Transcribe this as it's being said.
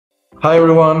Hi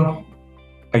everyone.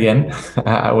 Again,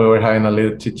 we were having a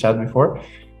little chit chat before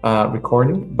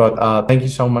recording, but thank you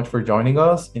so much for joining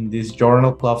us in this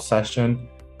journal club session,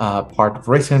 part of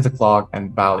Race Against the Clock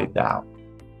and ValleyDAO.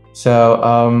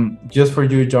 So just for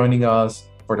you joining us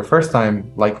for the first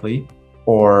time, likely,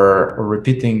 or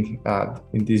repeating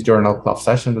in this journal club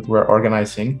session that we're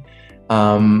organizing,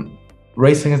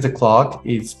 Race Against the Clock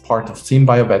is part of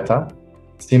Synbiobeta.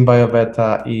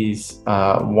 Synbiobeta is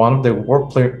one of the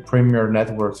world premier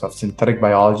networks of synthetic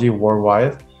biology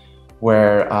worldwide,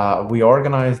 where we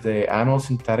organize the annual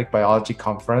Synthetic Biology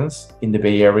Conference in the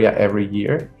Bay Area every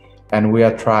year. And we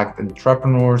attract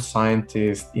entrepreneurs,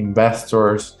 scientists,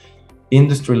 investors,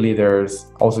 industry leaders,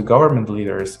 also government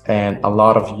leaders, and a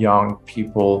lot of young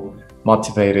people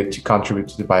motivated to contribute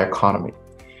to the bioeconomy.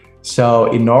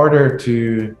 So in order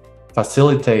to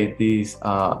facilitate these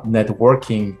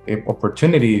networking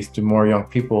opportunities to more young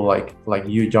people like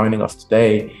you joining us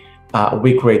today,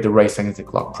 we create the Race Against the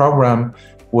Clock program,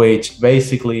 which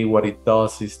basically what it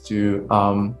does is to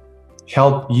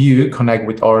help you connect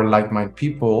with other like-minded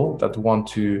people that want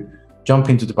to jump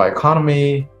into the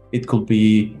bioeconomy. It could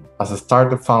be as a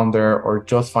startup founder or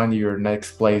just finding your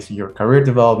next place in your career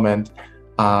development.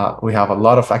 We have a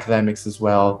lot of academics as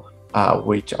well,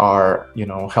 which are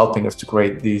helping us to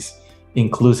create this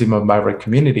inclusive and vibrant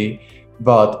community.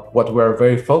 But what we're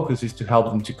very focused is to help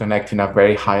them to connect in a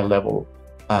very high level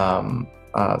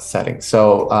setting.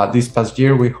 So this past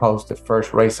year, we hosted the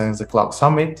first Race Against the Clock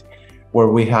Summit, where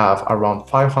we have around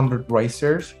 500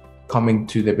 racers coming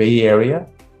to the Bay Area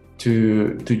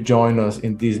to join us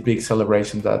in this big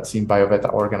celebration that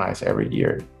Synbiobeta organizes every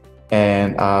year.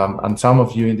 And some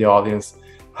of you in the audience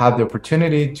had the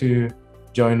opportunity to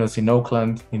join us in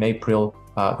Oakland in April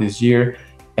this year.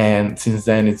 And since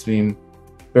then, it's been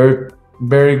very,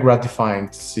 very gratifying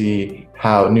to see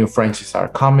how new friendships are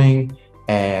coming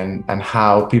and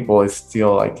how people is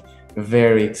still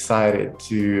very excited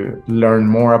to learn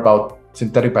more about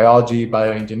synthetic biology,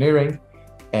 bioengineering,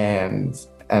 and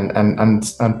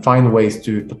find ways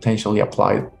to potentially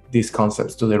apply these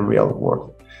concepts to the real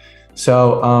world.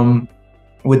 So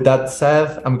with that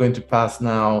said, I'm going to pass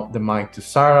now the mic to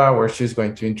Sara, where she's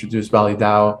going to introduce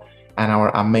ValleyDAO and our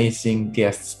amazing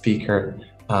guest speaker,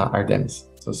 Ardemis.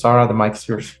 So Sara, the mic is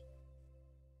yours.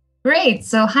 Great.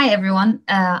 So hi, everyone.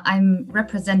 I'm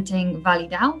representing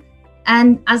ValleyDAO.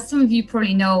 And as some of you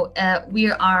probably know,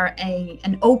 we are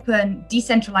an open,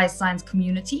 decentralized science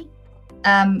community.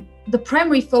 The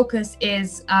primary focus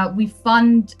is we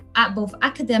fund both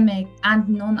academic and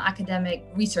non-academic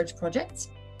research projects.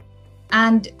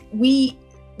 And we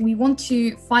want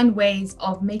to find ways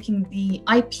of making the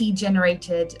IP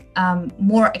generated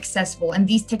more accessible, and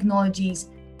these technologies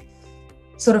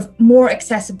sort of more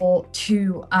accessible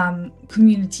to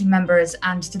community members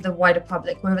and to the wider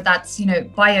public, whether that's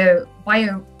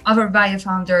other bio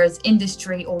founders,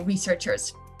 industry, or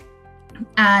researchers.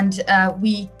 And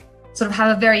we sort of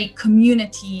have a very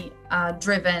community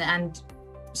driven and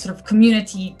sort of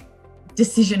community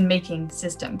decision-making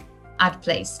system at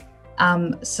place.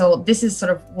 So this is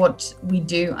sort of what we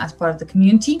do as part of the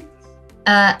community.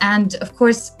 And of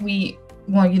course, we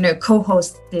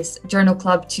co-host this journal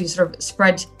club to sort of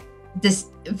spread this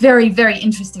very, very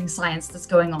interesting science that's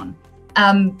going on.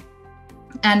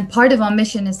 And part of our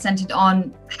mission is centered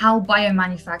on how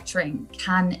biomanufacturing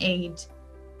can aid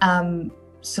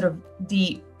sort of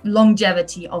the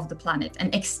longevity of the planet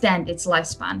and extend its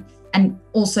lifespan, and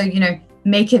also,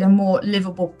 make it a more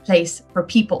livable place for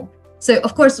people. So,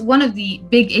 of course, one of the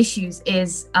big issues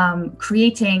is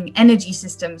creating energy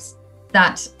systems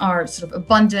that are sort of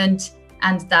abundant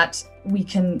and that we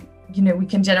can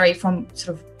generate from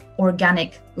sort of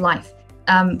organic life,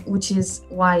 which is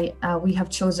why we have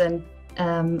chosen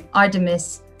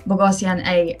Ardemis Boghossian,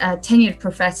 a tenured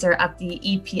professor at the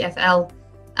EPFL,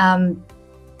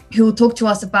 who will talk to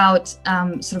us about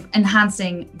sort of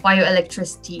enhancing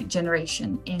bioelectricity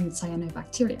generation in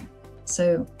cyanobacteria.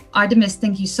 So Ardemis,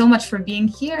 thank you so much for being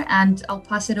here, and I'll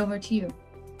pass it over to you.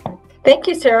 Thank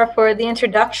you, Sara, for the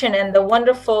introduction and the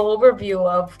wonderful overview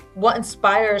of what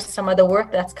inspires some of the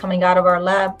work that's coming out of our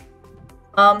lab.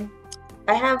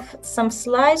 I have some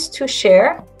slides to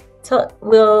share. So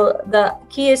the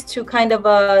key is to kind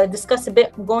of discuss a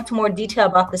bit, go into more detail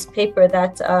about this paper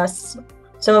that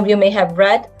some of you may have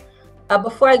read.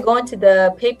 Before I go into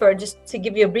the paper, just to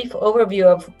give you a brief overview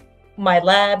of my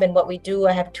lab and what we do,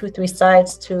 I have 2-3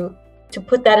 slides to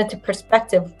put that into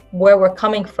perspective where we're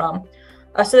coming from.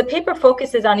 So the paper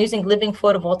focuses on using living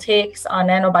photovoltaics on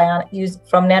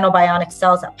from nanobionic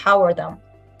cells that power them.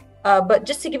 But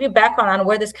just to give you background on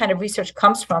where this kind of research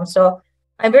comes from. So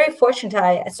I'm very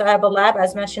fortunate. So I have a lab,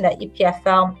 as mentioned, at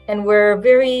EPFL, and we're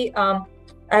very, I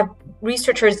have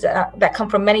researchers that come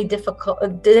from many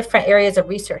different areas of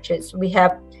researches. We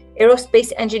have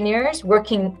aerospace engineers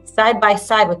working side by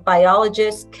side with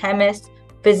biologists, chemists,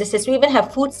 physicists. We even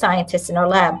have food scientists in our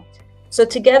lab. So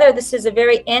together, this is a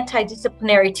very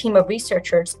interdisciplinary team of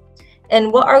researchers.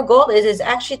 And what our goal is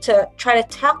actually to try to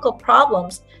tackle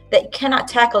problems that you cannot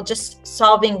tackle just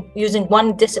solving using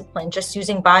one discipline, just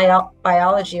using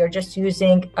biology or just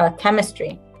using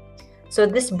chemistry. So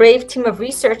this brave team of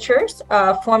researchers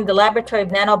formed the Laboratory of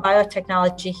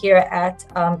Nanobiotechnology here at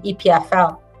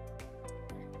EPFL.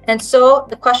 And so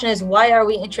the question is, why are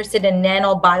we interested in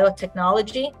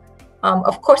nanobiotechnology?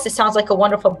 Of course, it sounds like a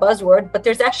wonderful buzzword, but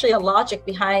there's actually a logic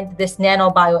behind this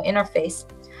nanobio interface.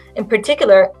 In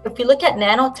particular, if you look at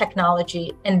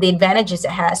nanotechnology and the advantages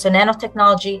it has, so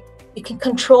nanotechnology, you can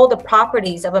control the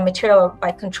properties of a material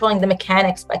by controlling the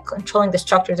mechanics, by controlling the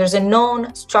structure. There's a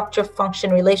known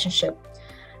structure-function relationship.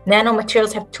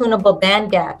 Nanomaterials have tunable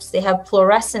band gaps. They have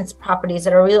fluorescence properties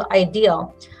that are real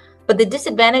ideal. But the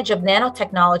disadvantage of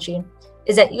nanotechnology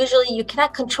is that usually you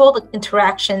cannot control the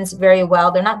interactions very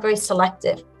well. They're not very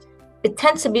selective. It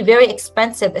tends to be very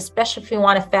expensive, especially if you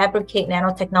want to fabricate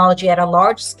nanotechnology at a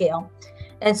large scale.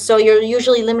 And so you're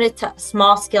usually limited to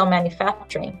small scale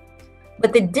manufacturing.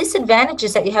 But the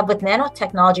disadvantages that you have with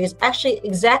nanotechnology is actually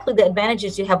exactly the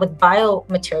advantages you have with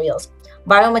biomaterials.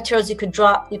 Biomaterials,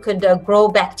 you could grow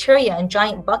bacteria in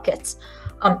giant buckets.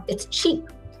 It's cheap.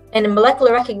 And in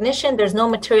molecular recognition, there's no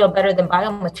material better than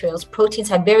biomaterials. Proteins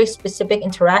have very specific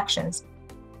interactions.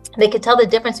 They can tell the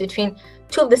difference between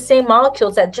two of the same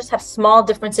molecules that just have small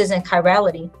differences in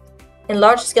chirality. In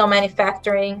large-scale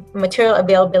manufacturing, material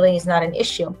availability is not an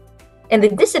issue. And the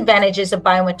disadvantages of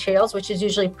biomaterials, which is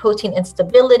usually protein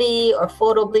instability or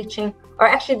photo bleaching, are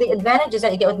actually the advantages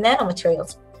that you get with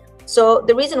nanomaterials. So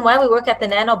the reason why we work at the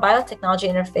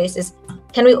nanobiotechnology interface is,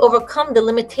 can we overcome the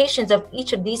limitations of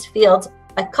each of these fields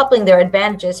by coupling their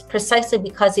advantages, precisely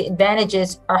because the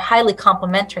advantages are highly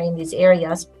complementary in these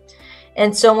areas.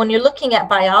 And so when you're looking at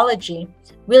biology,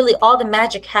 really all the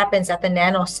magic happens at the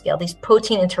nanoscale, these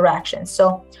protein interactions.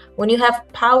 So when you have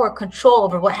power control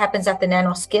over what happens at the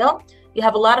nanoscale, you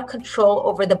have a lot of control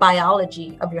over the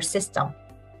biology of your system.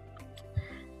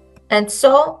 And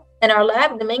so in our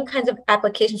lab, the main kinds of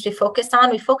applications we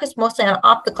focus mostly on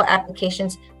optical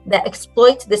applications that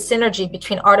exploit the synergy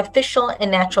between artificial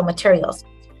and natural materials.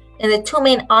 And the two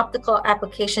main optical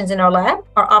applications in our lab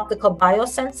are optical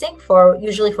biosensing,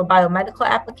 usually for biomedical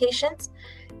applications,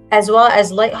 as well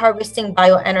as light harvesting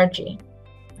bioenergy.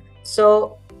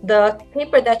 So the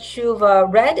paper that you've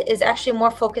read is actually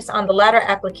more focused on the latter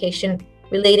application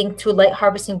relating to light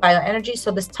harvesting bioenergy. So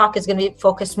this talk is going to be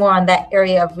focused more on that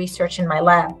area of research in my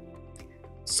lab.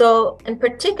 So in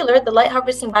particular, the light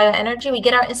harvesting bioenergy, we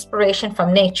get our inspiration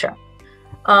from nature.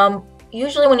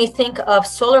 Usually when you think of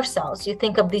solar cells, you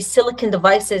think of these silicon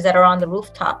devices that are on the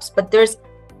rooftops, but there's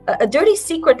a dirty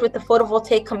secret with the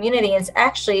photovoltaic community. Is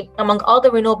actually among all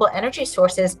the renewable energy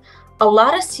sources, a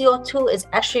lot of CO2 is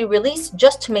actually released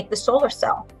just to make the solar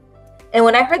cell. And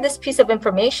when I heard this piece of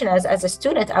information as a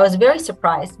student, I was very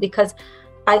surprised, because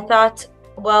I thought,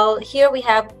 well, here we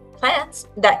have plants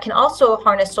that can also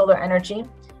harness solar energy,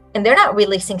 and they're not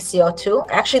releasing CO2.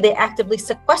 Actually, they actively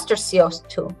sequester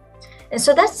CO2. And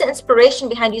so that's the inspiration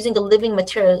behind using a living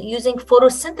material, using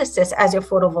photosynthesis as your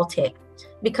photovoltaic,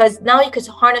 because now you could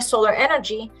harness solar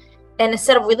energy, and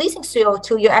instead of releasing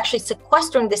CO2, you're actually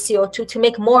sequestering the CO2 to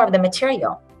make more of the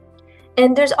material.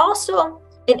 And there's also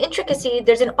an intricacy,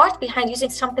 there's an art behind using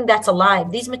something that's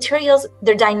alive. These materials,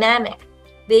 they're dynamic.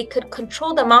 They could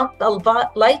control the amount of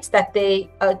light that they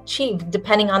achieve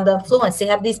depending on the influence. They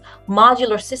have these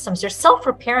modular systems. They're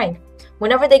self-repairing.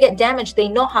 Whenever they get damaged, they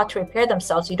know how to repair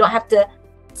themselves. You don't have to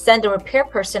send a repair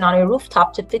person on your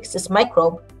rooftop to fix this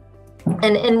microbe.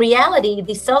 And in reality,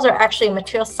 these cells are actually a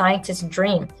material scientist's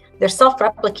dream. They're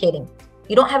self-replicating.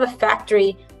 You don't have a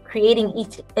factory creating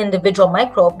each individual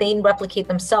microbe. They replicate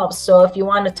themselves. So if you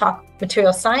want to talk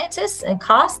material scientists and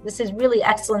cost, this is really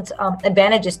excellent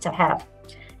advantages to have.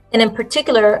 And in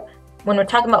particular, when we're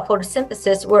talking about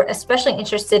photosynthesis, we're especially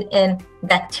interested in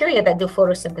bacteria that do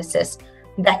photosynthesis.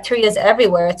 Bacteria is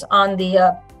everywhere. It's on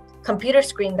the computer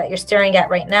screen that you're staring at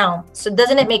right now. So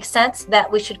doesn't it make sense that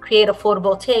we should create a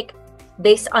photovoltaic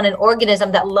based on an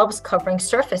organism that loves covering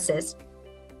surfaces?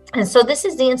 And so this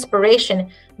is the inspiration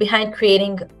behind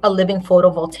creating a living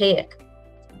photovoltaic.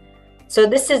 So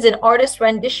this is an artist's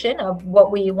rendition of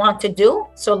what we want to do.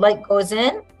 So light goes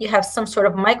in, you have some sort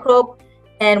of microbe,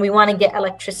 and we want to get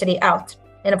electricity out.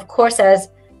 And of course, as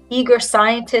eager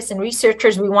scientists and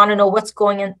researchers, we want to know what's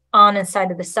going on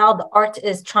inside of the cell. The art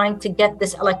is trying to get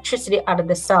this electricity out of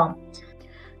the cell.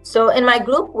 So in my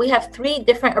group, we have 3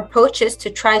 different approaches to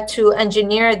try to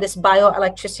engineer this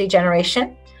bioelectricity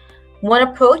generation. One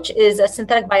approach is a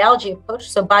synthetic biology approach,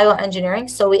 so bioengineering.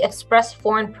 So we express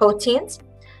foreign proteins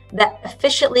that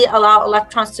efficiently allow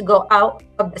electrons to go out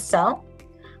of the cell.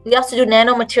 We also do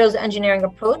nanomaterials engineering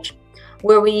approach,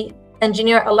 where we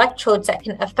engineer electrodes that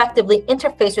can effectively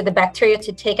interface with the bacteria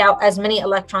to take out as many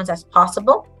electrons as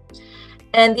possible.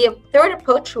 And the third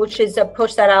approach, which is the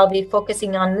approach that I'll be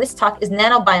focusing on in this talk, is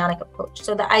nanobionic approach.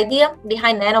 So the idea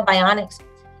behind nanobionics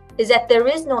is that there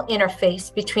is no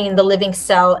interface between the living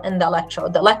cell and the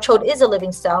electrode. The electrode is a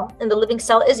living cell, and the living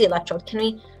cell is the electrode. Can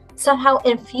we somehow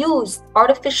infuse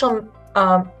artificial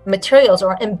materials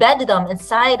or embed them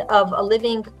inside of a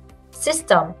living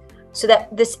system so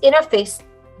that this interface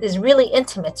is really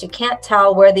intimate? You can't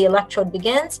tell where the electrode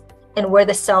begins and where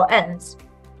the cell ends.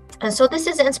 And so this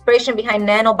is the inspiration behind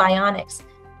nanobionics,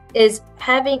 is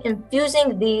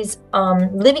infusing these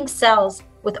living cells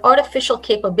with artificial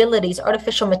capabilities,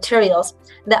 artificial materials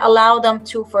that allow them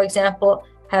to, for example,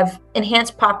 have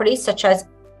enhanced properties such as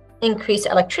increased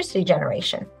electricity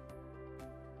generation.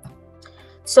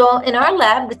 So in our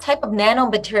lab, the type of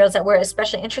nanomaterials that we're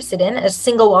especially interested in is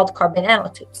single-walled carbon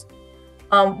nanotubes.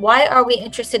 Why are we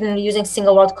interested in using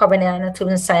single-walled carbon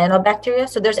nanotubes in cyanobacteria?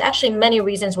 So there's actually many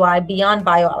reasons why beyond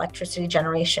bioelectricity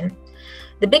generation.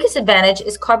 The biggest advantage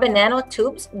is carbon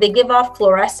nanotubes. They give off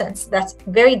fluorescence that's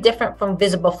very different from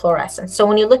visible fluorescence. So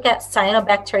when you look at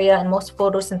cyanobacteria and most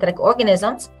photosynthetic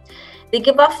organisms, they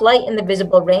give off light in the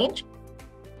visible range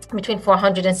between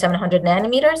 400 and 700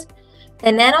 nanometers.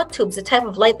 And nanotubes, the type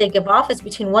of light they give off is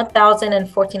between 1000 and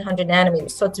 1400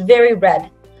 nanometers. So it's very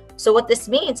red. So what this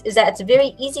means is that it's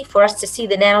very easy for us to see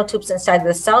the nanotubes inside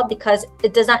the cell because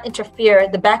it does not interfere.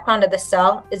 The background of the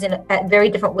cell is at very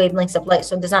different wavelengths of light,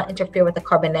 so it does not interfere with the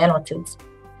carbon nanotubes.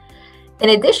 In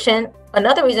addition,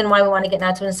 another reason why we want to get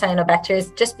nanotubes in cyanobacteria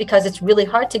is just because it's really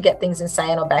hard to get things in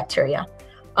cyanobacteria.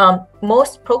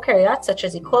 Most prokaryotes, such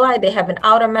as École, they have an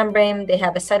outer membrane, they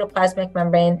have a cytoplasmic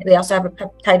membrane, they also have a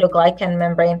peptidoglycan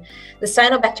membrane. The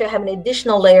cyanobacteria have an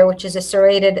additional layer, which is a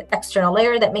serrated external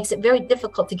layer that makes it very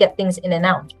difficult to get things in and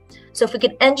out. So if we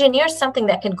could engineer something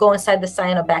that can go inside the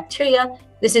cyanobacteria,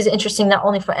 this is interesting not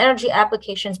only for energy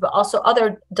applications, but also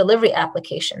other delivery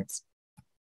applications.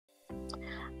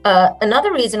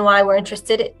 Another reason why we're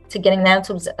interested to getting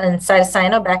nanotubes inside of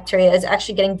cyanobacteria is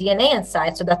actually getting DNA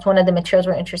inside. So that's one of the materials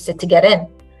we're interested to get in.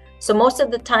 So most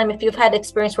of the time, if you've had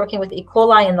experience working with E.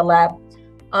 coli in the lab,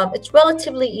 it's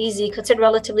relatively easy, considered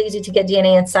relatively easy to get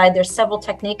DNA inside. There's several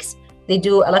techniques. They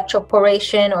do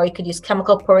electroporation, or you could use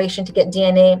chemical poration to get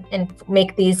DNA and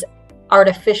make these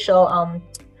artificial,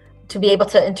 to be able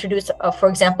to introduce, for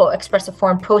example, express a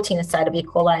foreign protein inside of E.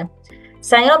 coli.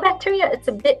 Cyanobacteria, it's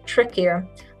a bit trickier.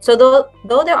 So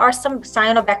though there are some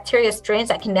cyanobacteria strains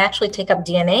that can naturally take up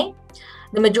DNA,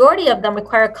 the majority of them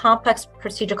require a complex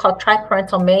procedure called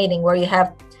triparental mating, where you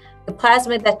have the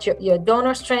plasmid that's your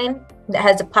donor strain that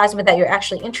has a plasmid that you're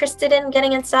actually interested in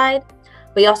getting inside.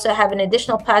 But you also have an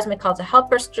additional plasmid called a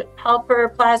helper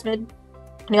plasmid.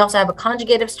 And you also have a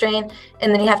conjugative strain.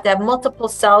 And then you have to have multiple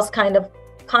cells kind of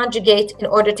conjugate in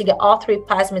order to get all 3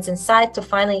 plasmids inside to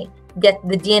finally get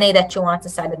the DNA that you want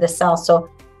inside of the cell. So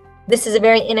this is a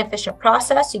very inefficient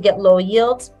process. You get low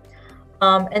yields.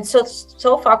 And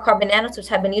so far, carbon nanotubes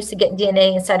have been used to get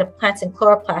DNA inside of plants and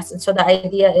chloroplasts. And so the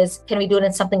idea is, can we do it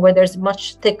in something where there's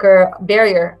much thicker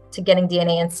barrier to getting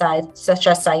DNA inside, such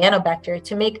as cyanobacteria,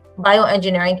 to make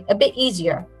bioengineering a bit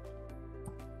easier?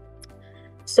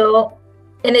 So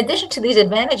in addition to these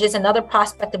advantages, another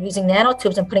prospect of using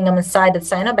nanotubes and putting them inside of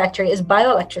cyanobacteria is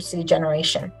bioelectricity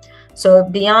generation. So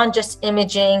beyond just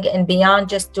imaging and beyond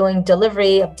just doing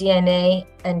delivery of DNA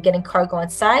and getting cargo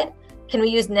inside, can we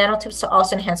use nanotubes to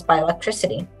also enhance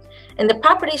bioelectricity? And the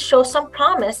properties show some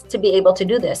promise to be able to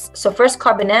do this. So first,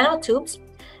 carbon nanotubes,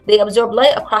 they absorb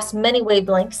light across many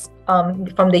wavelengths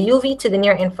from the UV to the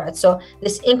near infrared. So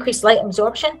this increased light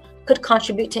absorption could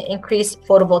contribute to increased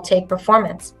photovoltaic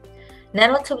performance.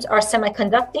 Nanotubes are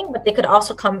semiconducting, but they could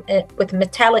also come with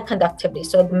metallic conductivity.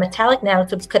 So the metallic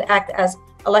nanotubes could act as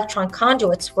electron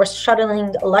conduits for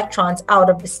shuttling electrons out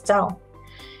of the cell.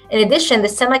 In addition, the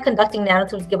semiconducting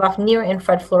nanotubes give off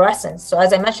near-infrared fluorescence. So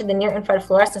as I mentioned, the near-infrared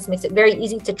fluorescence makes it very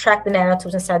easy to track the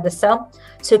nanotubes inside the cell.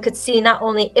 So you could see not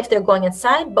only if they're going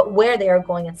inside, but where they are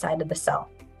going inside of the cell.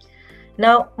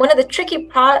 Now, one of the tricky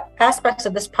aspects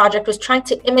of this project was trying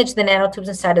to image the nanotubes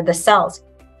inside of the cells.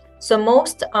 So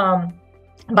most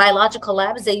biological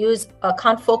labs, they use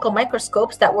confocal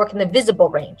microscopes that work in the visible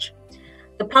range.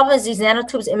 The problem is these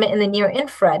nanotubes emit in the near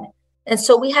infrared. And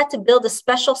so we had to build a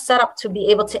special setup to be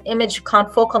able to image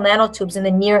confocal nanotubes in the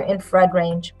near infrared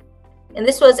range. And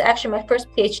this was actually my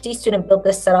first PhD student built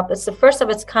this setup. It's the first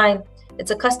of its kind. It's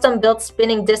a custom built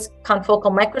spinning disc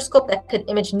confocal microscope that could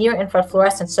image near infrared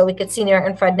fluorescence. So we could see near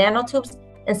infrared nanotubes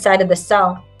inside of the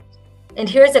cell. And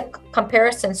here's a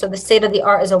comparison. So the state of the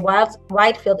art is a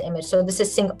wide field image. So this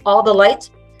is seeing all the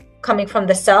light coming from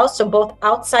the cell. So both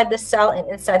outside the cell and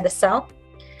inside the cell.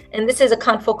 And this is a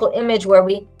confocal image where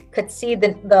we could see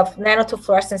the nanotube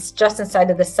fluorescence just inside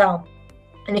of the cell.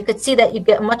 And you could see that you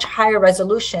get much higher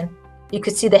resolution. You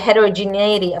could see the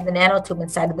heterogeneity of the nanotube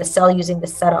inside of the cell using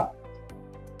this setup.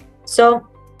 So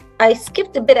I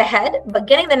skipped a bit ahead, but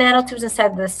getting the nanotubes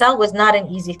inside of the cell was not an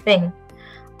easy thing.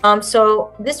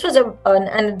 So this was an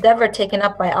endeavor taken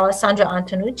up by Alessandra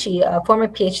Antonucci, a former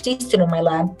PhD student in my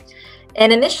lab.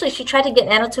 And initially, she tried to get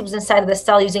nanotubes inside of the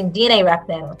cell using DNA-wrapped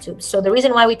nanotubes. So the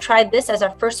reason why we tried this as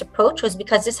our first approach was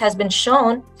because this has been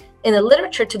shown in the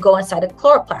literature to go inside of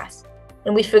chloroplasts.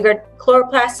 And we figured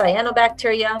chloroplasts,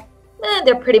 cyanobacteria,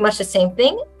 they're pretty much the same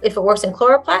thing. If it works in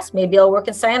chloroplasts, maybe it'll work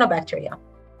in cyanobacteria.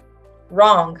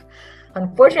 Wrong.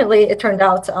 Unfortunately, it turned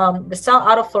out the cell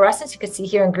autofluorescence, you can see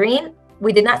here in green,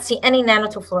 we did not see any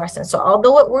nanotube fluorescence. So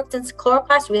although it worked in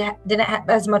chloroplasts, we didn't have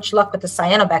as much luck with the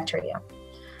cyanobacteria.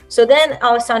 So then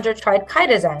Alessandra tried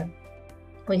chitosan.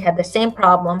 We had the same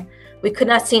problem. We could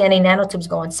not see any nanotubes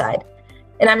go inside.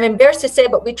 And I'm embarrassed to say,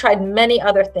 but we tried many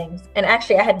other things. And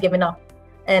actually I had given up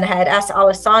and I had asked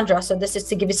Alessandra. So this is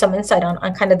to give you some insight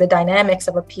on kind of the dynamics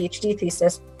of a PhD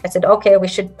thesis. I said, okay, we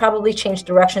should probably change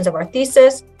directions of our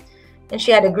thesis. And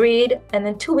she had agreed. And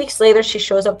then 2 weeks later, she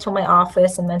shows up to my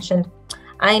office and mentioned,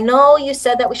 I know you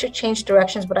said that we should change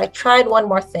directions, but I tried one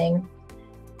more thing.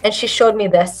 And she showed me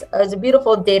this. It was a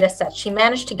beautiful data set. She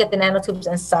managed to get the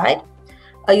nanotubes inside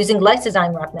using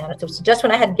lysozyme wrapped nanotubes. So just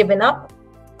when I had given up,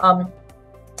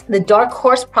 the Dark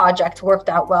Horse project worked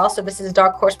out well. So this is a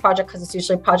Dark Horse project because it's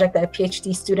usually a project that a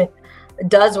PhD student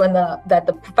does when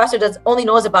the professor only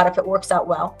knows about if it works out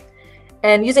well.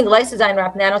 And using lysozyme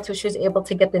wrapped nanotubes, she was able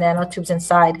to get the nanotubes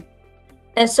inside.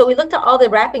 And so we looked at all the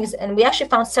wrappings and we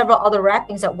actually found several other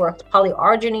wrappings that worked,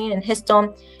 polyarginine and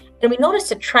histone. And we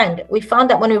noticed a trend. We found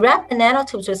that when we wrap the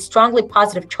nanotubes with strongly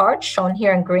positive charge, shown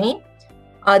here in green,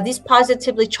 these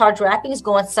positively charged wrappings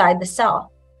go inside the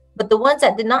cell. But the ones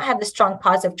that did not have the strong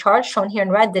positive charge, shown here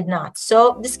in red, did not.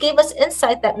 So this gave us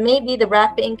insight that maybe the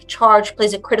wrapping charge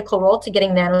plays a critical role to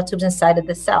getting nanotubes inside of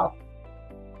the cell.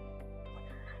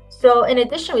 So in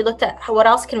addition, we looked at what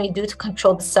else can we do to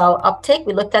control the cell uptake.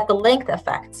 We looked at the length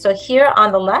effect. So here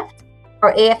on the left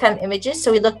are AFM images.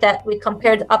 So we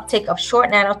compared the uptake of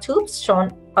short nanotubes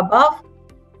shown above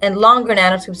and longer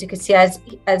nanotubes you can see as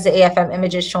the AFM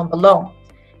images shown below.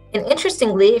 And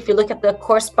interestingly, if you look at the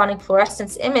corresponding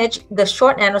fluorescence image, the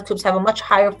short nanotubes have a much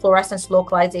higher fluorescence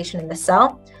localization in the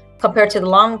cell compared to the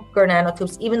longer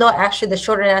nanotubes, even though actually the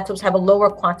shorter nanotubes have a lower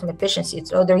quantum efficiency.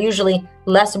 So they're usually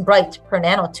less bright per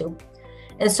nanotube.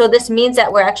 And so this means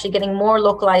that we're actually getting more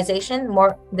localization,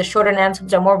 the shorter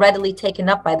nanotubes are more readily taken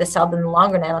up by the cell than the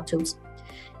longer nanotubes.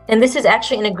 And this is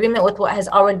actually in agreement with what has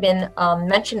already been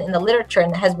mentioned in the literature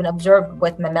and has been observed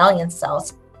with mammalian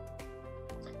cells,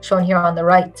 shown here on the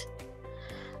right.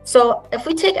 So if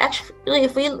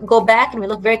we go back and we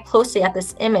look very closely at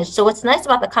this image, so what's nice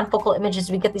about the confocal image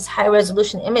is we get this high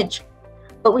resolution image,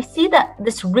 but we see that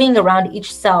this ring around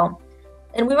each cell.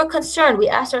 And we were concerned. We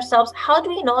asked ourselves, how do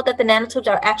we know that the nanotubes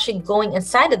are actually going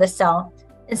inside of the cell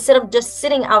instead of just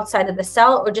sitting outside of the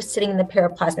cell or just sitting in the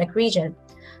periplasmic region?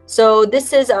 So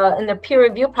this is in the peer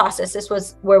review process, this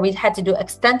was where we had to do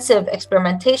extensive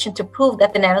experimentation to prove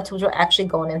that the nanotubes were actually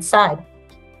going inside.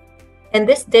 And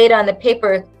this data on the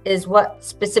paper is what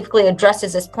specifically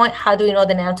addresses this point. How do we know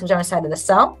the nanotubes are inside of the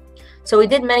cell? So we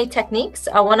did many techniques.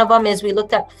 One of them is we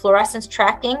looked at fluorescence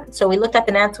tracking. So we looked at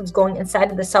the nanotubes going inside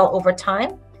of the cell over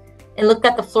time and looked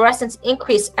at the fluorescence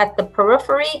increase at the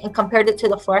periphery and compared it to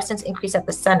the fluorescence increase at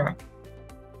the center.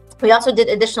 We also did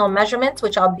additional measurements,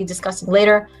 which I'll be discussing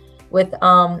later with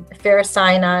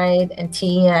ferrocyanide and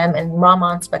TEM and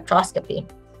Raman spectroscopy.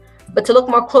 But to look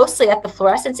more closely at the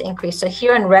fluorescence increase, so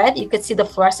here in red, you could see the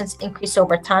fluorescence increase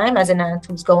over time as the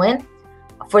nanotubes go in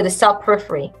for the cell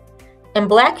periphery. In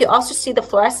black, you also see the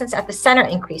fluorescence at the center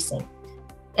increasing.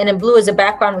 And in blue as a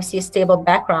background, we see a stable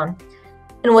background.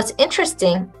 And what's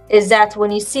interesting is that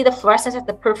when you see the fluorescence at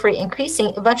the periphery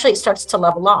increasing, eventually it starts to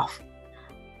level off.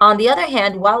 On the other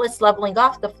hand, while it's leveling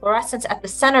off, the fluorescence at the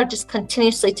center just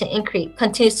continues to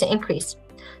increase.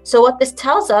 So what this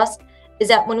tells us is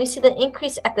that when we see the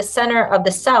increase at the center of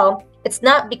the cell, it's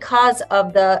not because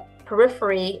of the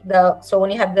periphery, so when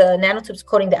you have the nanotubes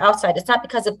coating the outside, it's not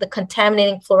because of the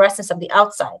contaminating fluorescence of the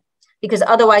outside, because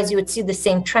otherwise you would see the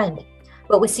same trend.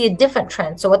 But we see a different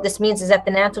trend. So what this means is that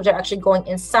the nanotubes are actually going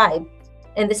inside.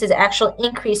 And this is actually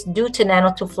increased due to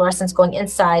nanotube fluorescence going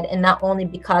inside, and not only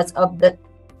because of the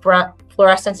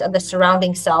fluorescence of the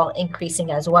surrounding cell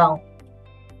increasing as well.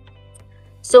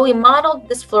 So we modeled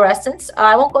this fluorescence.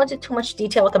 I won't go into too much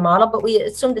detail with the model, but we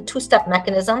assumed a two-step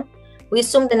mechanism. We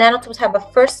assumed the nanotubes have a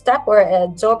first step where it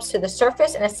absorbs to the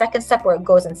surface and a second step where it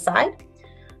goes inside.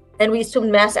 And we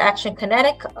assumed mass action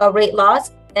kinetic rate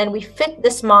laws, and we fit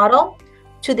this model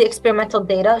to the experimental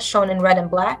data shown in red and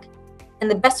black. And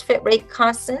the best fit rate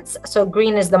constants, so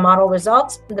green is the model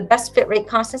results, the best fit rate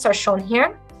constants are shown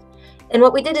here. And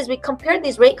what we did is we compared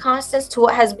these rate constants to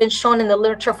what has been shown in the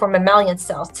literature for mammalian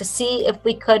cells to see if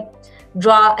we could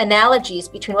draw analogies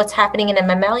between what's happening in a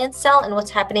mammalian cell and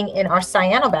what's happening in our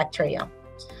cyanobacteria.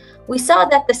 We saw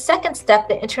that the second step,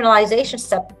 the internalization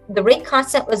step, the rate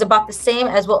constant was about the same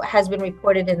as what has been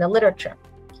reported in the literature.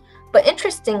 But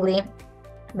interestingly,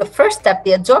 the first step,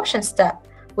 the adsorption step,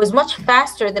 was much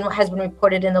faster than what has been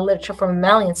reported in the literature for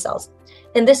mammalian cells.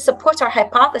 And this supports our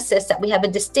hypothesis that we have a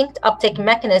distinct uptake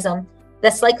mechanism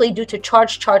that's likely due to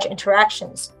charge-charge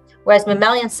interactions, whereas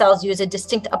mammalian cells use a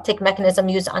distinct uptake mechanism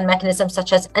used on mechanisms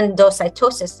such as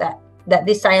endocytosis that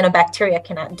these cyanobacteria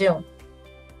cannot do.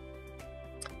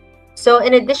 So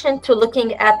in addition to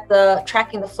looking at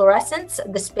tracking the fluorescence,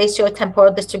 the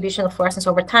spatio-temporal distribution of fluorescence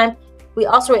over time, we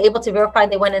also were able to verify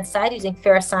they went inside using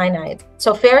ferrocyanide.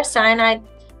 So ferrocyanide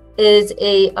is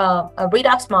a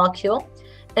redox molecule,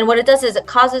 and what it does is it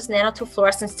causes nanotube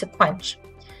fluorescence to quench.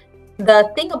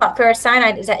 The thing about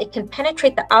ferrocyanide is that it can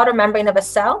penetrate the outer membrane of a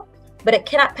cell, but it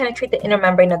cannot penetrate the inner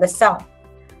membrane of the cell.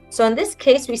 So in this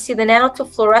case, we see the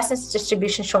nanotube fluorescence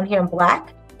distribution shown here in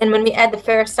black, and when we add the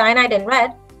ferrocyanide in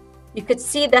red, you could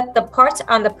see that the parts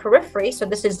on the periphery, so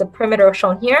this is the perimeter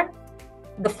shown here,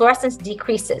 the fluorescence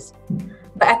decreases.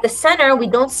 But at the center, we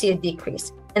don't see a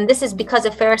decrease. And this is because the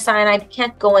ferrocyanide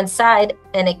can't go inside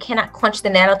and it cannot quench the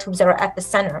nanotubes that are at the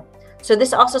center. So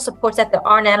this also supports that there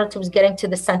are nanotubes getting to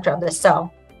the center of the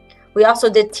cell. We also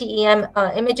did TEM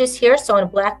images here. So in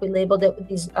black, we labeled it with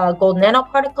these gold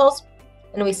nanoparticles.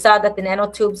 And we saw that the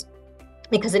nanotubes,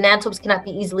 because the nanotubes cannot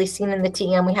be easily seen in the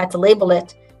TEM, we had to label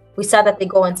it. We saw that they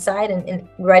go inside, and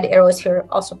red arrows here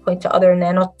also point to other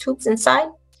nanotubes inside.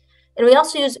 And we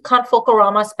also use confocal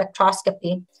Raman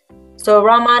spectroscopy. So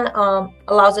Raman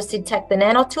allows us to detect the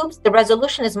nanotubes. The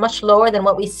resolution is much lower than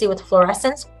what we see with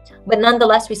fluorescence, but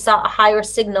nonetheless, we saw a higher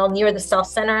signal near the cell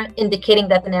center, indicating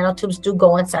that the nanotubes do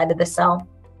go inside of the cell.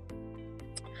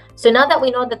 So now that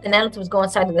we know that the nanotubes go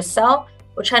inside of the cell,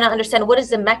 we're trying to understand what is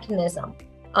the mechanism.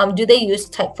 Do they use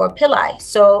type 4 pili?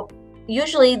 So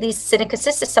usually these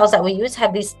syncytial cells that we use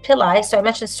have these pili. So I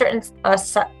mentioned certain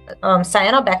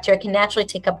cyanobacteria can naturally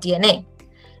take up DNA.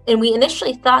 And we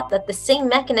initially thought that the same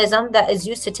mechanism that is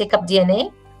used to take up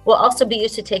DNA will also be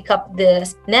used to take up the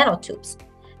nanotubes.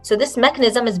 So this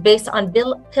mechanism is based on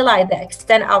pili that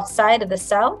extend outside of the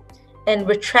cell and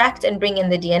retract and bring in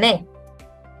the DNA.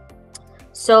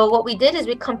 So what we did is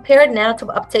we compared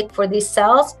nanotube uptake for these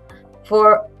cells.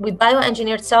 We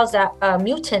bioengineered cells that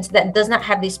mutant that does not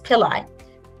have these pili.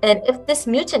 And if this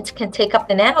mutant can take up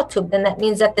the nanotube, then that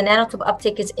means that the nanotube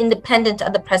uptake is independent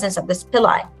of the presence of this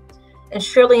pili. And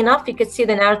surely enough, you could see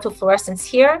the nanotube fluorescence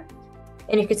here,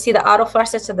 and you could see the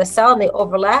autofluorescence of the cell, and they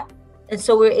overlap. And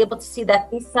so we were able to see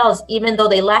that these cells, even though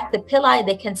they lack the pili,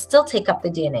 they can still take up the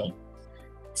DNA.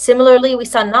 Similarly, we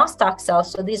saw non-stock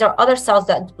cells. So these are other cells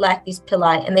that lack these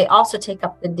pili, and they also take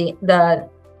up the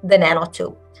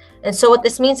nanotube. And so what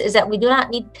this means is that we do not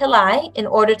need pili in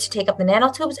order to take up the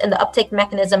nanotubes, and the uptake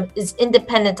mechanism is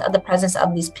independent of the presence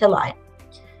of these pili.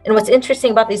 And what's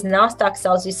interesting about these non-stock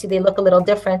cells, you see they look a little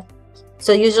different.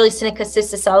 So usually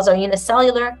syncytial cells are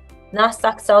unicellular.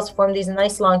 Non-stock cells form these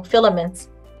nice long filaments.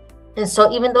 And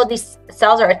so even though these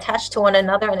cells are attached to one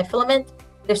another in a filament,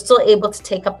 they're still able to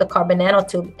take up the carbon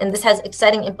nanotube. And this has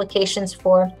exciting implications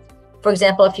for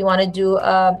example, if you want to do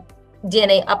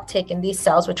DNA uptake in these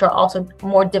cells, which are also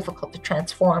more difficult to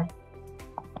transform.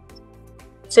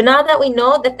 So now that we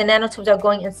know that the nanotubes are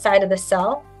going inside of the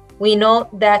cell, we know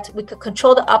that we could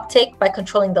control the uptake by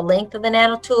controlling the length of the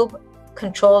nanotube,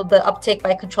 control the uptake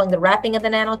by controlling the wrapping of the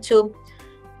nanotube.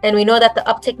 And we know that the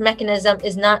uptake mechanism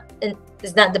is not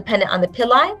dependent on the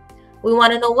pili. We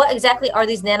want to know what exactly are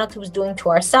these nanotubes doing to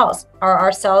our cells? Are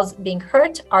our cells being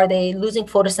hurt? Are they losing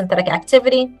photosynthetic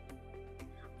activity?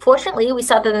 Fortunately, we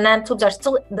saw that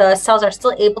the cells are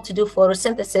still able to do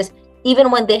photosynthesis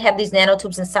even when they have these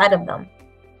nanotubes inside of them.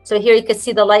 So here you can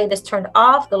see the light is turned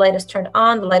off, the light is turned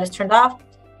on, the light is turned off.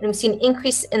 And we see an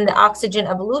increase in the oxygen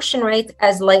evolution rate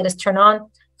as light is turned on,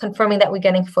 confirming that we're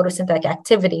getting photosynthetic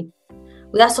activity.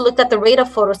 We also looked at the rate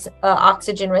of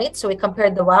oxygen rate. So we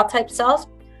compared the wild type cells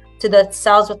to the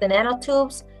cells with the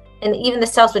nanotubes and even the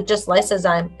cells with just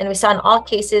lysozyme. And we saw in all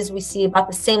cases, we see about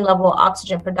the same level of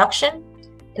oxygen production.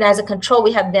 And as a control,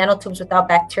 we have nanotubes without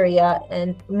bacteria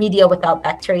and media without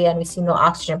bacteria, and we see no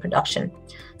oxygen production.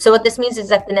 So what this means is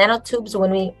that the nanotubes,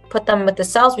 when we put them with the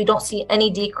cells, we don't see any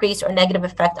decrease or negative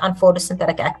effect on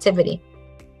photosynthetic activity.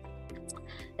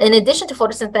 In addition to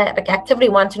photosynthetic activity,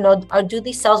 we want to know, do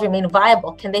these cells remain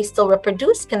viable? Can they still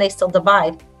reproduce? Can they still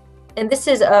divide? And this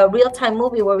is a real-time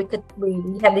movie where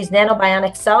we have these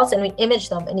nanobionic cells and we image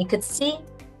them, and you could see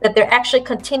that they're actually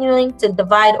continuing to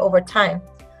divide over time.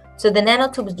 So the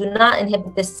nanotubes do not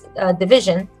inhibit this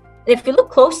division. And if you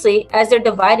look closely, as they're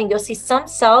dividing, you'll see some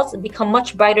cells become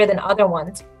much brighter than other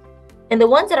ones. And the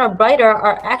ones that are brighter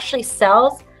are actually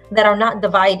cells that are not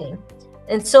dividing.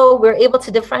 And so we're able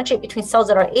to differentiate between cells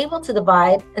that are able to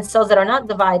divide and cells that are not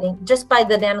dividing just by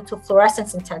the nanotube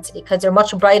fluorescence intensity, because they're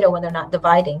much brighter when they're not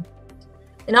dividing.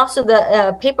 And also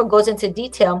the paper goes into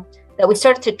detail that we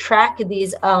started to track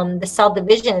these the cell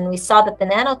division, and we saw that the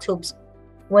nanotubes,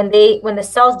 when the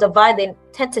cells divide, they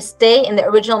tend to stay in the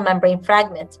original membrane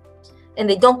fragment and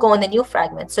they don't go in the new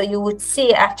fragment. So you would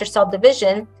see after cell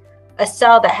division, a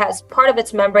cell that has part of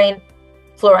its membrane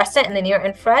fluorescent in the near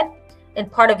infrared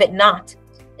and part of it not.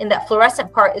 And that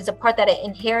fluorescent part is the part that it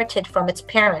inherited from its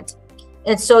parent.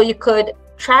 And so you could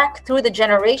track through the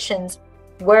generations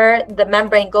where the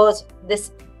membrane goes.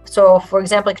 So for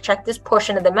example, you could track this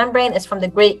portion of the membrane is from the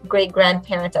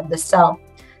great-great-grandparent of the cell.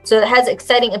 So it has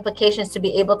exciting implications to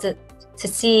be able to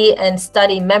see and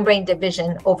study membrane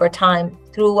division over time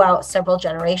throughout several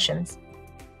generations.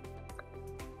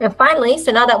 And finally,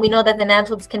 so now that we know that the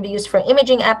nanotubes can be used for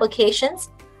imaging applications,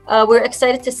 we're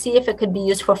excited to see if it could be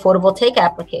used for photovoltaic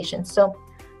applications. So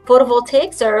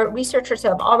photovoltaics, researchers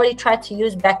have already tried to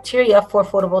use bacteria for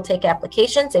photovoltaic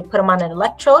applications. They put them on an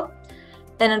electrode.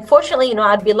 And unfortunately,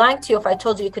 I'd be lying to you if I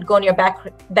told you you could go in your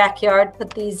backyard,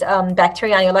 put these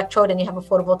bacteria on your electrode and you have a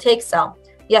photovoltaic cell.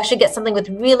 You actually get something with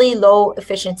really low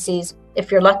efficiencies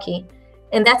if you're lucky.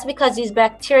 And that's because these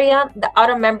bacteria, the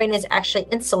outer membrane is actually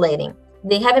insulating.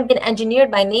 They haven't been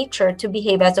engineered by nature to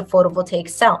behave as a photovoltaic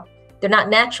cell. They're not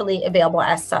naturally available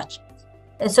as such.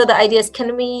 And so the idea is,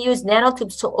 can we use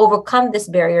nanotubes to overcome this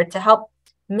barrier to help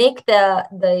make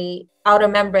the outer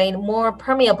membrane more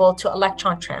permeable to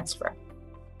electron transfer?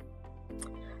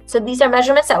 So these are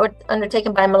measurements that were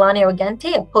undertaken by Melania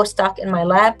Regente, a postdoc in my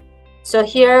lab. So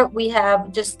here we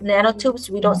have just nanotubes.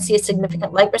 We don't see a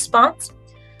significant light response.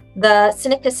 The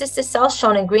Synbiobeta assisted cells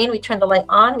shown in green, we turn the light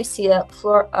on. We see a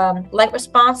light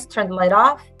response, turn the light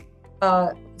off.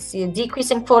 See a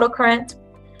decreasing photocurrent.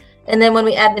 And then when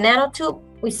we add the nanotube,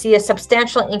 we see a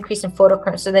substantial increase in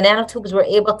photocurrent. So the nanotubes were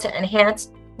able to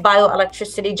enhance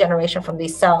bioelectricity generation from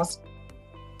these cells.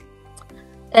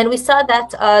 And we saw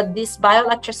that this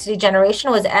bioelectricity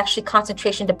generation was actually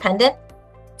concentration dependent.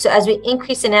 So as we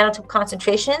increase the nanotube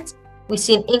concentrations, we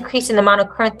see an increase in the amount of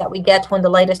current that we get when the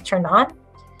light is turned on.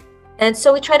 And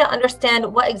so we try to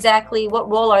understand what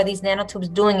role are these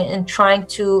nanotubes doing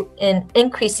in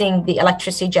increasing the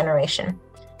electricity generation.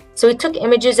 So we took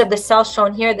images of the cells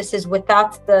shown here. This is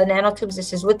without the nanotubes,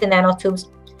 this is with the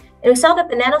nanotubes. And we saw that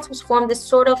the nanotubes form this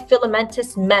sort of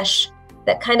filamentous mesh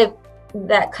that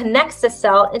connects the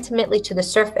cell intimately to the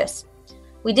surface.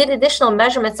 We did additional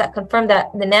measurements that confirmed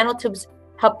that the nanotubes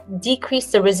help decrease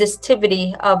the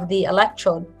resistivity of the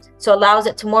electrode, so allows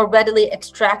it to more readily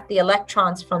extract the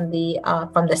electrons from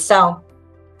the cell.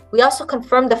 We also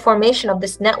confirmed the formation of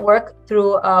this network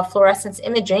through fluorescence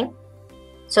imaging.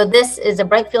 So this is a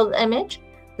bright field image.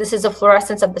 This is a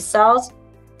fluorescence of the cells,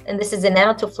 and this is a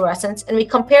nanotube fluorescence. And we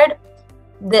compared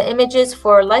the images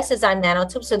for lysozyme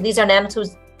nanotubes. So these are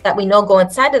nanotubes that we know go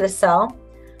inside of the cell,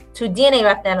 to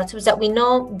DNA-wrapped nanotubes that we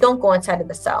know don't go inside of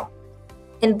the cell.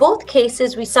 In both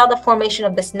cases, we saw the formation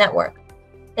of this network.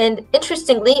 And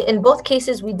interestingly, in both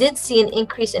cases, we did see an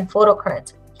increase in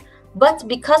photocurrent. But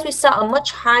because we saw a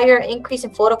much higher increase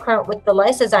in photocurrent with the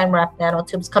lysozyme-wrapped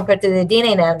nanotubes compared to the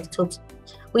DNA nanotubes,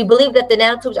 we believe that the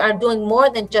nanotubes are doing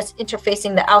more than just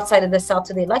interfacing the outside of the cell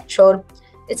to the electrode.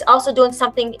 It's also doing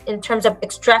something in terms of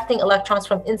extracting electrons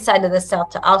from inside of the cell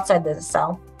to outside of the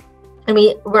cell. And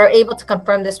we were able to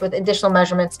confirm this with additional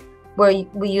measurements where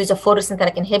we use a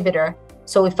photosynthetic inhibitor.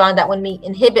 So we found that when we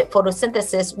inhibit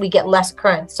photosynthesis, we get less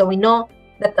current. So we know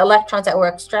that the electrons that we're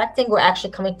extracting were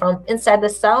actually coming from inside the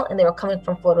cell, and they were coming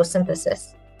from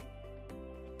photosynthesis.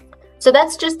 So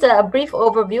that's just a brief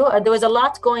overview. There was a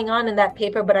lot going on in that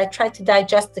paper, but I tried to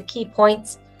digest the key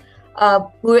points.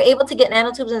 we were able to get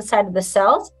nanotubes inside of the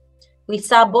cells. We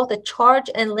saw both a charge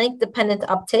and length dependent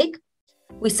uptake.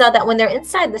 We saw that when they're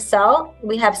inside the cell,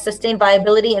 we have sustained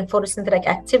viability and photosynthetic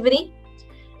activity.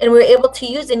 And we were able to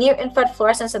use the near-infrared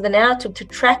fluorescence of the nanotube to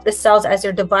track the cells as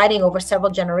they're dividing over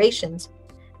several generations.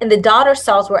 And the daughter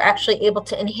cells were actually able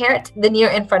to inherit the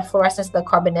near-infrared fluorescence of the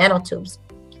carbon nanotubes.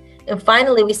 And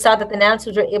finally, we saw that the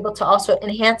nanotubes were able to also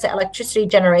enhance the electricity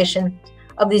generation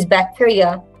of these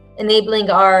bacteria, enabling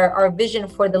our vision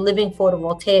for the living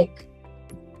photovoltaic.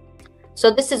 So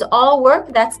this is all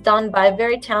work that's done by a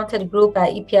very talented group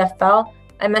at EPFL.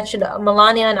 I mentioned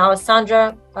Melania and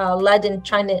Alessandra led in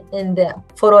China in the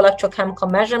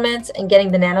photoelectrochemical measurements and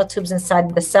getting the nanotubes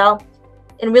inside the cell.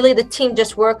 And really the team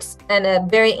just works in a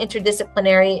very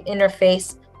interdisciplinary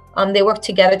interface. They work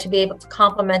together to be able to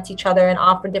complement each other and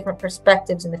offer different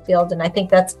perspectives in the field. And I think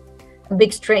that's a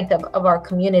big strength of our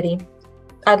community.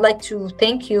 I'd like to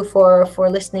thank you for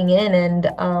listening in and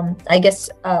I guess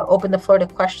open the floor to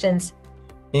questions.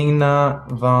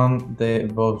 Igna van de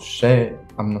Vosche,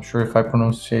 I'm not sure if I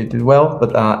pronounced it well,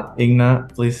 but Igna,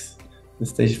 please, the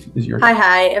stage is yours.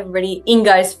 Hi, everybody.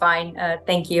 Inga is fine.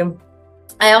 Thank you.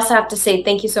 I also have to say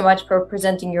thank you so much for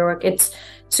presenting your work. It's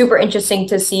super interesting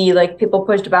to see like people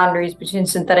push the boundaries between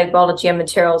synthetic biology and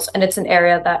materials, and it's an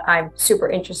area that I'm super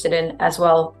interested in as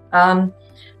well.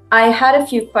 I had a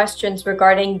few questions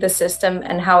regarding the system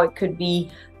and how it could be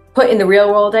put in the real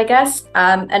world, I guess,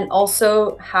 and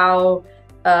also how,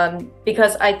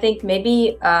 because I think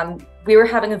maybe we were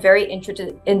having a very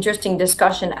interesting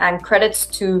discussion, and credits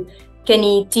to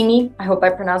Kenny Timi, I hope I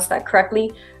pronounced that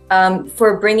correctly,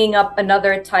 for bringing up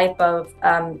another type of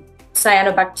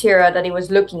cyanobacteria that he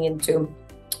was looking into.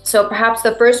 So perhaps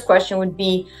the first question would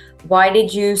be, why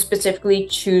did you specifically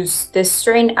choose this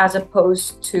strain as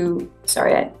opposed to,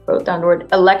 sorry, I wrote down the word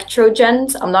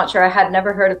electrogens. I'm not sure, I had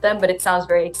never heard of them, but it sounds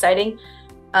very exciting,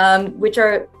 which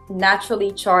are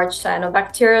naturally charged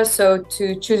cyanobacteria. So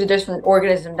to choose a different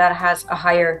organism that has a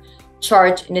higher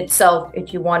charge in itself,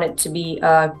 if you want it to be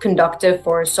conductive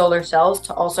for solar cells,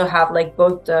 to also have like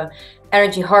both the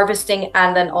energy harvesting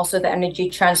and then also the energy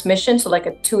transmission. So like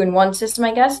a 2-in-1 system,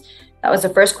 I guess. That was the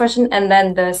first question. And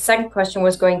then the second question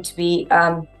was going to be,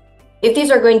 if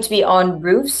these are going to be on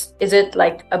roofs, is it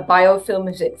like a biofilm?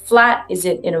 Is it flat? Is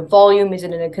it in a volume? Is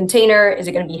it in a container? Is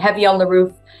it going to be heavy on the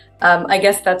roof? I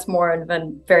guess that's more of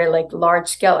a very like large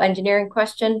scale engineering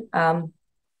question.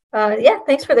 Yeah,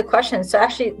 thanks for the question. So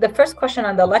actually the first question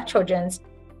on the electrogens,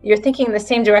 you're thinking in the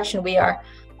same direction we are.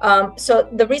 So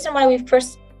the reason why we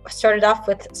first started off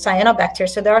with cyanobacteria,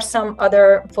 so there are some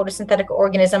other photosynthetic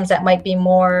organisms that might be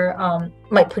more,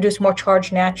 might produce more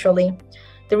charge naturally.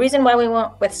 The reason why we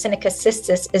went with Seneca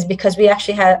cystis is because we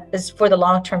actually is for the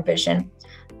long-term vision.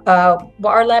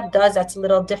 What our lab does that's a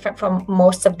little different from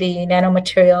most of the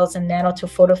nanomaterials and nanotube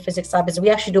photophysics lab is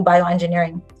we actually do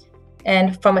bioengineering.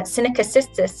 And from it, Seneca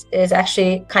cystis is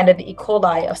actually kind of the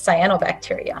École of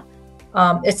cyanobacteria.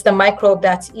 It's the microbe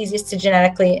that's easiest to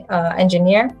genetically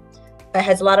engineer. It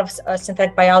has a lot of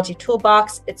synthetic biology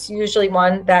toolbox. It's usually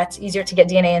one that's easier to get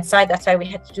DNA inside. That's why we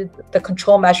had to do the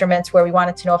control measurements where we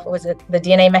wanted to know if it was the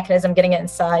DNA mechanism getting it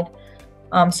inside.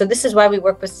 So this is why we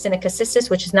work with Seneca cystis,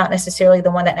 which is not necessarily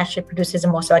the one that actually produces the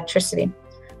most electricity.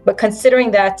 But considering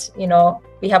that, you know,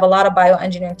 we have a lot of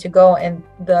bioengineering to go, and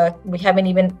we haven't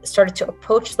even started to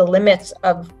approach the limits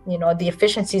of, you know, the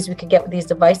efficiencies we could get with these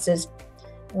devices,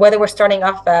 whether we're starting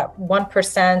off at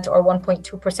 1% or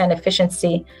 1.2%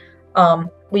 efficiency.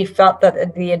 We felt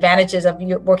that the advantages of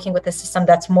working with a system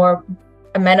that's more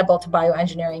amenable to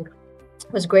bioengineering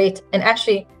was great. And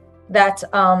actually that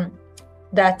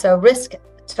risk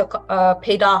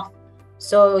paid off.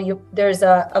 So there's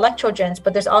electrogens,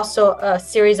 but there's also a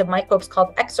series of microbes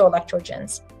called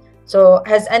exoelectrogens. So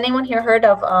has anyone here heard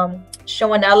of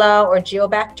Schwannella or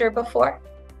Jaubert before?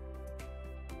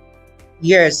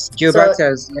 Yes, Jaubert.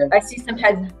 So, yeah. I see some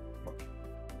heads.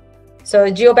 So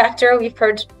Jaubert, we've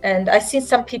heard, and I see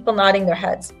some people nodding their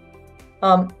heads.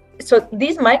 So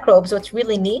these microbes, what's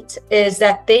really neat is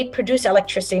that they produce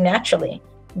electricity naturally.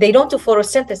 They don't do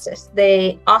photosynthesis.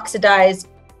 They oxidize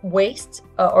waste,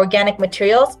 organic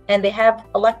materials, and they have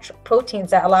proteins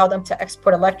that allow them to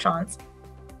export electrons.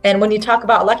 And when you talk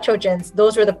about electrogens,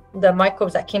 those were the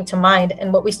microbes that came to mind.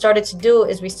 And what we started to do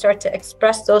is we start to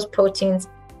express those proteins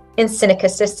in Seneca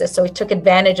cystis. So we took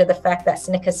advantage of the fact that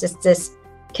Seneca cystis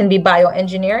can be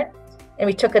bioengineered. And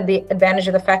we took the advantage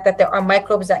of the fact that there are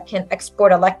microbes that can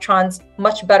export electrons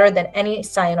much better than any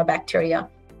cyanobacteria.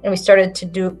 And we started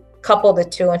to couple the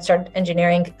two and start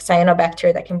engineering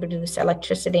cyanobacteria that can produce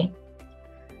electricity.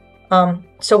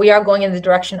 So we are going in the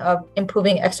direction of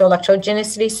improving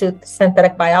exoelectrogenicity through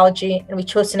synthetic biology, and we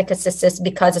chose synthesis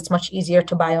because it's much easier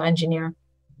to bioengineer.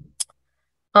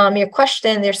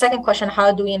 Your second question,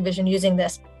 how do we envision using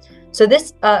this? So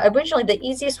this, originally the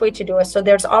easiest way to do it, so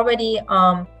there's already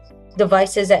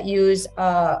devices that use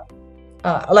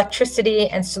electricity,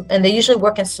 and they usually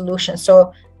work in solution.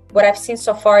 So what I've seen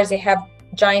so far is they have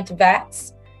giant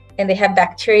vats, and they have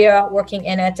bacteria working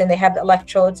in it, and they have the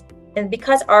electrodes. And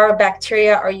because our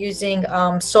bacteria are using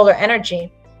solar energy,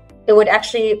 it would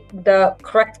actually, the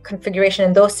correct configuration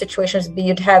in those situations would be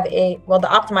you'd have the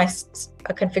optimized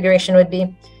configuration would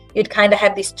be you'd kind of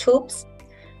have these tubes.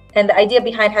 And the idea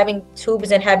behind having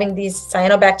tubes and having these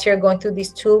cyanobacteria going through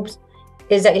these tubes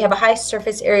is that you have a high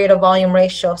surface area to volume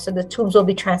ratio. So the tubes will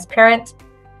be transparent,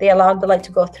 they allow the light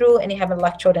to go through, and you have an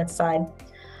electrode inside.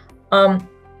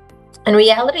 In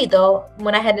reality, though,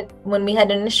 when we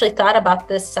had initially thought about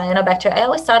this cyanobacteria, I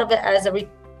always thought of it as as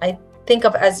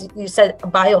you said, a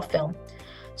biofilm.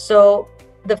 So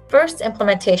the first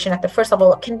implementation at the first level,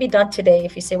 what can be done today?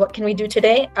 If you say, what can we do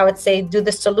today? I would say do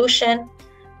the solution,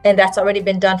 and that's already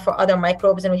been done for other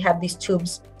microbes, and we have these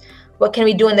tubes. What can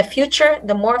we do in the future?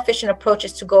 The more efficient approach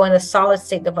is to go in a solid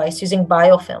state device using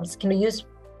biofilms. Can we use,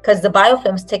 because the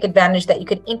biofilms take advantage that you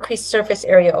could increase surface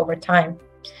area over time.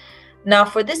 Now,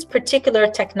 for this particular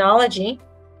technology,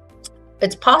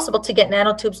 it's possible to get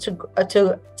nanotubes to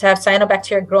have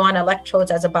cyanobacteria grow on electrodes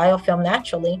as a biofilm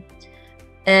naturally.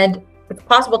 And it's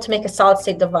possible to make a solid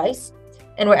state device.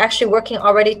 And we're actually working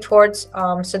already towards,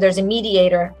 so there's a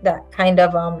mediator that kind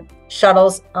of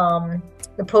shuttles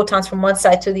the protons from one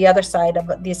side to the other side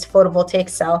of this photovoltaic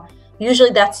cell.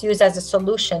 Usually that's used as a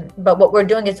solution, but what we're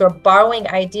doing is we're borrowing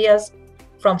ideas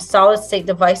from solid state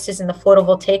devices in the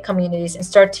photovoltaic communities and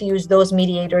start to use those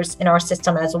mediators in our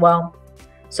system as well.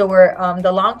 So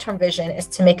the long-term vision is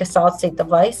to make a solid state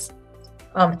device,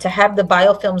 to have the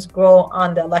biofilms grow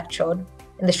on the electrode.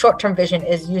 And the short-term vision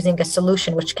is using a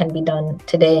solution which can be done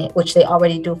today, which they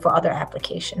already do for other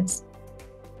applications.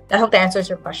 I hope that answers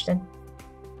your question.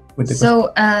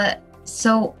 So I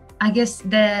guess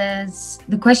there's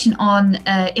the question on,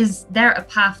 is there a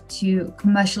path to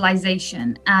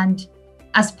commercialization? And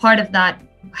as part of that,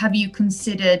 have you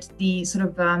considered the sort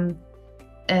of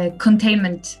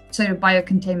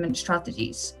biocontainment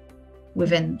strategies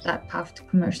within that path to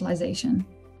commercialization?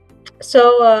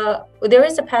 So there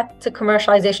is a path to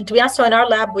commercialization. To be honest, so in our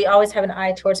lab, we always have an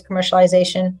eye towards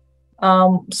commercialization.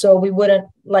 So we wouldn't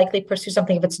likely pursue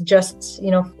something if it's just,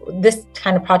 this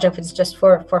kind of project is just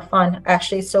for fun,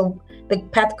 actually. So the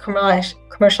path to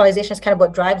commercialization is kind of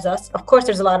what drives us. Of course,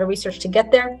 there's a lot of research to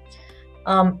get there,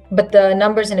 but the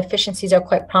numbers and efficiencies are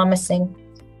quite promising.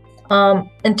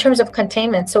 In terms of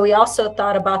containment, so we also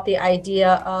thought about the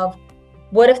idea of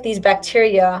what if these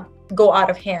bacteria go out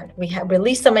of hand? We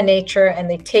release them in nature and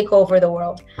they take over the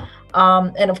world.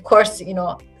 And of course,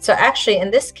 so actually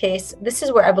in this case, this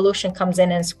is where evolution comes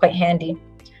in and it's quite handy.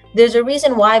 There's a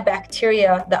reason why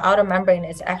bacteria, the outer membrane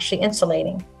is actually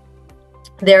insulating.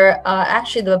 They're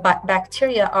actually, the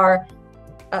bacteria are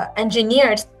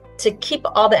engineered to keep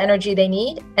all the energy they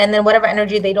need, and then whatever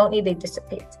energy they don't need, they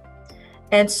dissipate.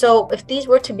 And so if these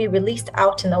were to be released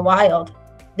out in the wild,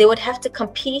 they would have to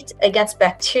compete against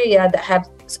bacteria that have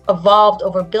evolved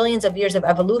over billions of years of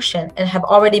evolution and have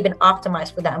already been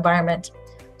optimized for that environment.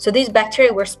 So these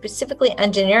bacteria, we're specifically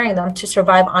engineering them to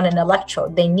survive on an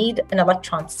electrode. They need an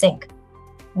electron sink.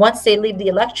 Once they leave the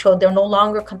electrode, they're no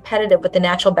longer competitive with the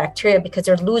natural bacteria because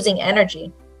they're losing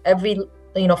energy. Every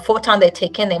photon they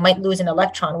take in, they might lose an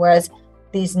electron, whereas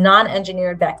these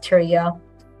non-engineered bacteria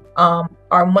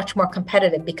are much more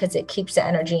competitive because it keeps the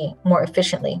energy more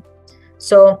efficiently.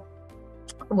 So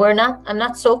I'm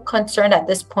not so concerned at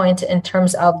this point in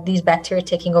terms of these bacteria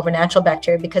taking over natural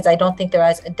bacteria, because I don't think they're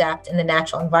as adept in the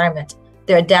natural environment.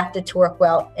 They're adapted to work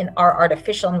well in our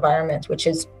artificial environment, which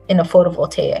is in a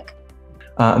photovoltaic.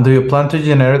 Do you plan to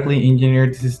genetically engineer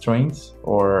these strains,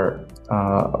 or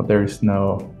there is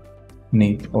no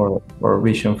need or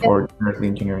vision for genetically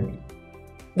engineering?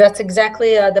 That's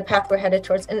exactly the path we're headed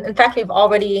towards. And in fact, we've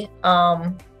already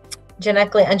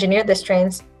genetically engineered the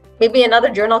strains. Maybe another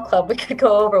journal club we could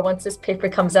go over once this paper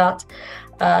comes out.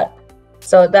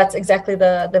 So that's exactly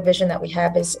the vision that we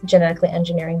have, is genetically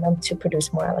engineering them to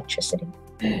produce more electricity.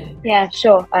 Yeah,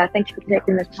 sure. Thank you for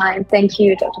taking the time. Thank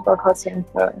you, Dr. Boghossian,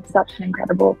 for such an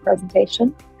incredible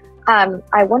presentation.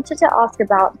 I wanted to ask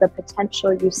about the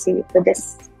potential you see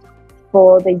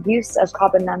for the use of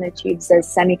carbon nanotubes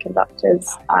as semiconductors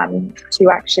to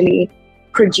actually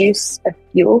produce a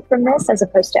fuel from this as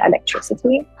opposed to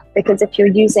electricity. Because if you're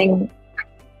using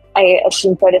I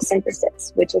assume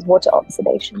photosynthesis, which is water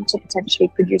oxidation to potentially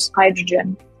produce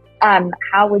hydrogen.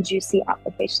 How would you see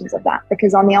applications of that?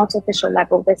 Because on the artificial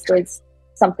level, this is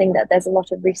something that there's a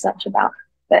lot of research about.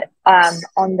 But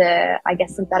on the, I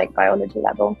guess, synthetic biology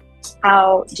level,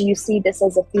 how do you see this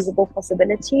as a feasible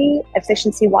possibility?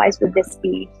 Efficiency-wise, would this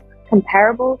be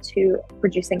comparable to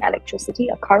producing electricity,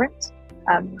 a current?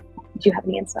 Do you have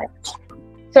any insight?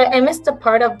 So I missed a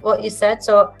part of what you said.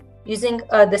 So using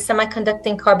the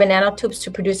semiconducting carbon nanotubes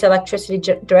to produce electricity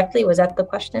directly, was that the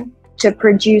question? To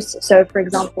produce, so for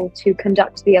example, to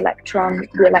conduct the electrons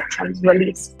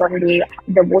released from the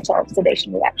water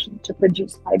oxidation reaction to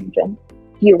produce hydrogen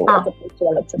fuel as opposed to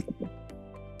electricity.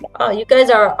 Oh, you guys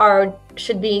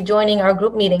should be joining our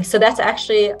group meeting. So that's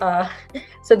actually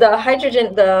so the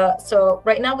hydrogen. So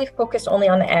right now we focus only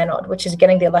on the anode, which is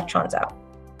getting the electrons out,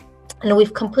 and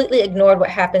we've completely ignored what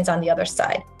happens on the other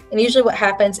side. And usually, what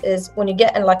happens is when you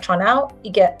get an electron out,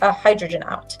 you get a hydrogen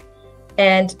out,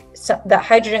 and so that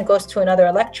hydrogen goes to another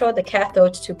electrode, the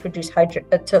cathode, to produce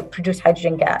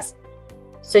hydrogen gas.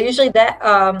 So usually that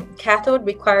cathode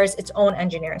requires its own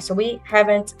engineering. So we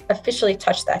haven't officially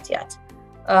touched that yet.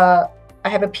 I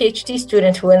have a PhD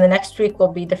student who in the next week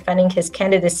will be defending his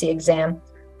candidacy exam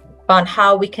on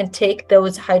how we can take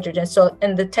those hydrogens. So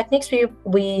in the techniques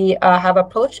we have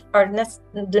approached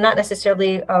do not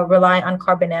necessarily rely on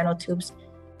carbon nanotubes.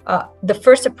 The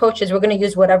first approach is we're going to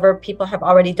use whatever people have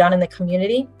already done in the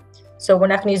community. So we're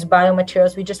not going to use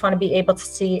biomaterials. We just want to be able to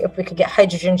see if we could get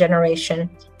hydrogen generation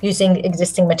using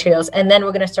existing materials. And then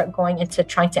we're going to start going into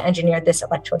trying to engineer this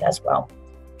electrode as well.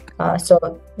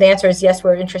 So the answer is yes,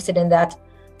 we're interested in that.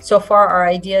 So far, our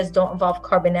ideas don't involve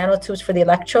carbon nanotubes for the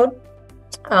electrode.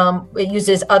 It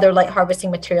uses other light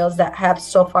harvesting materials that have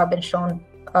so far been shown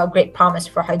great promise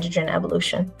for hydrogen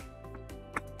evolution.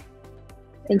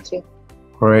 Thank you.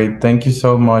 Great. Thank you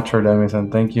so much, Ardemis,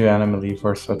 and thank you, Anna-Marie,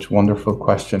 for such a wonderful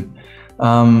question.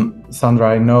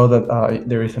 Sandra, I know that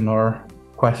there is another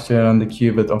question on the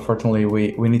queue, but unfortunately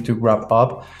we need to wrap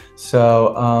up.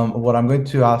 So what I'm going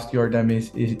to ask you,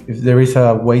 Ardemis, is if there is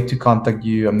a way to contact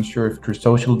you, I'm not sure if through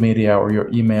social media or your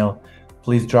email,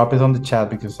 please drop it on the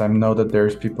chat, because I know that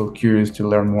there's people curious to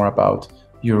learn more about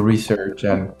your research,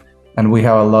 and we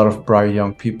have a lot of bright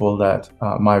young people that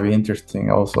might be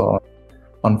interesting also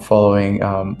on following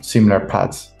similar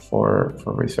paths for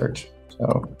research.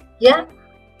 So yeah,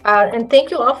 and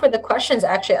thank you all for the questions.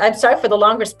 Actually, I'm sorry for the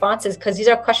long responses, because these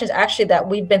are questions actually that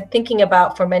we've been thinking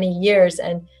about for many years,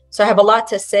 and so I have a lot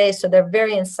to say. So they're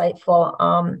very insightful,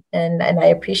 and I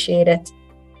appreciate it.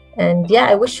 And yeah,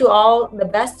 I wish you all the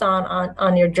best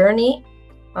on your journey,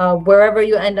 wherever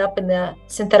you end up in the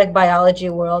synthetic biology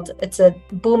world. It's a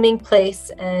booming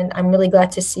place, and I'm really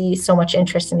glad to see so much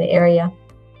interest in the area.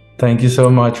 Thank you so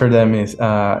much, Ardemis.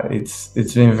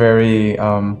 It's been very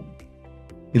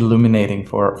illuminating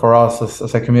for us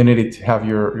as a community to have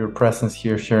your presence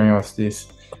here, sharing us this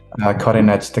cutting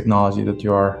edge technology that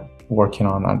you are working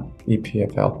on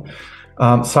EPFL.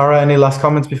 Sara, any last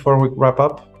comments before we wrap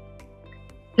up?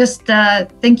 Just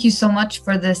thank you so much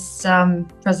for this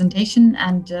presentation,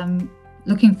 and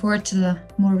looking forward to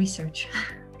more research.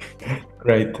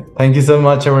 Great. Thank you so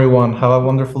much, everyone. Have a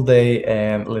wonderful day,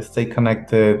 and let's stay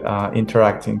connected,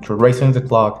 interacting through Racing the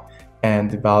Clock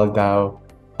and the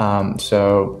ValleyDAO.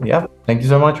 So yeah, thank you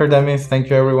so much, Ardemis. Thank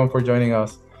you, everyone, for joining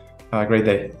us. Have a great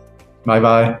day.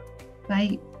 Bye-bye.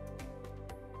 Bye.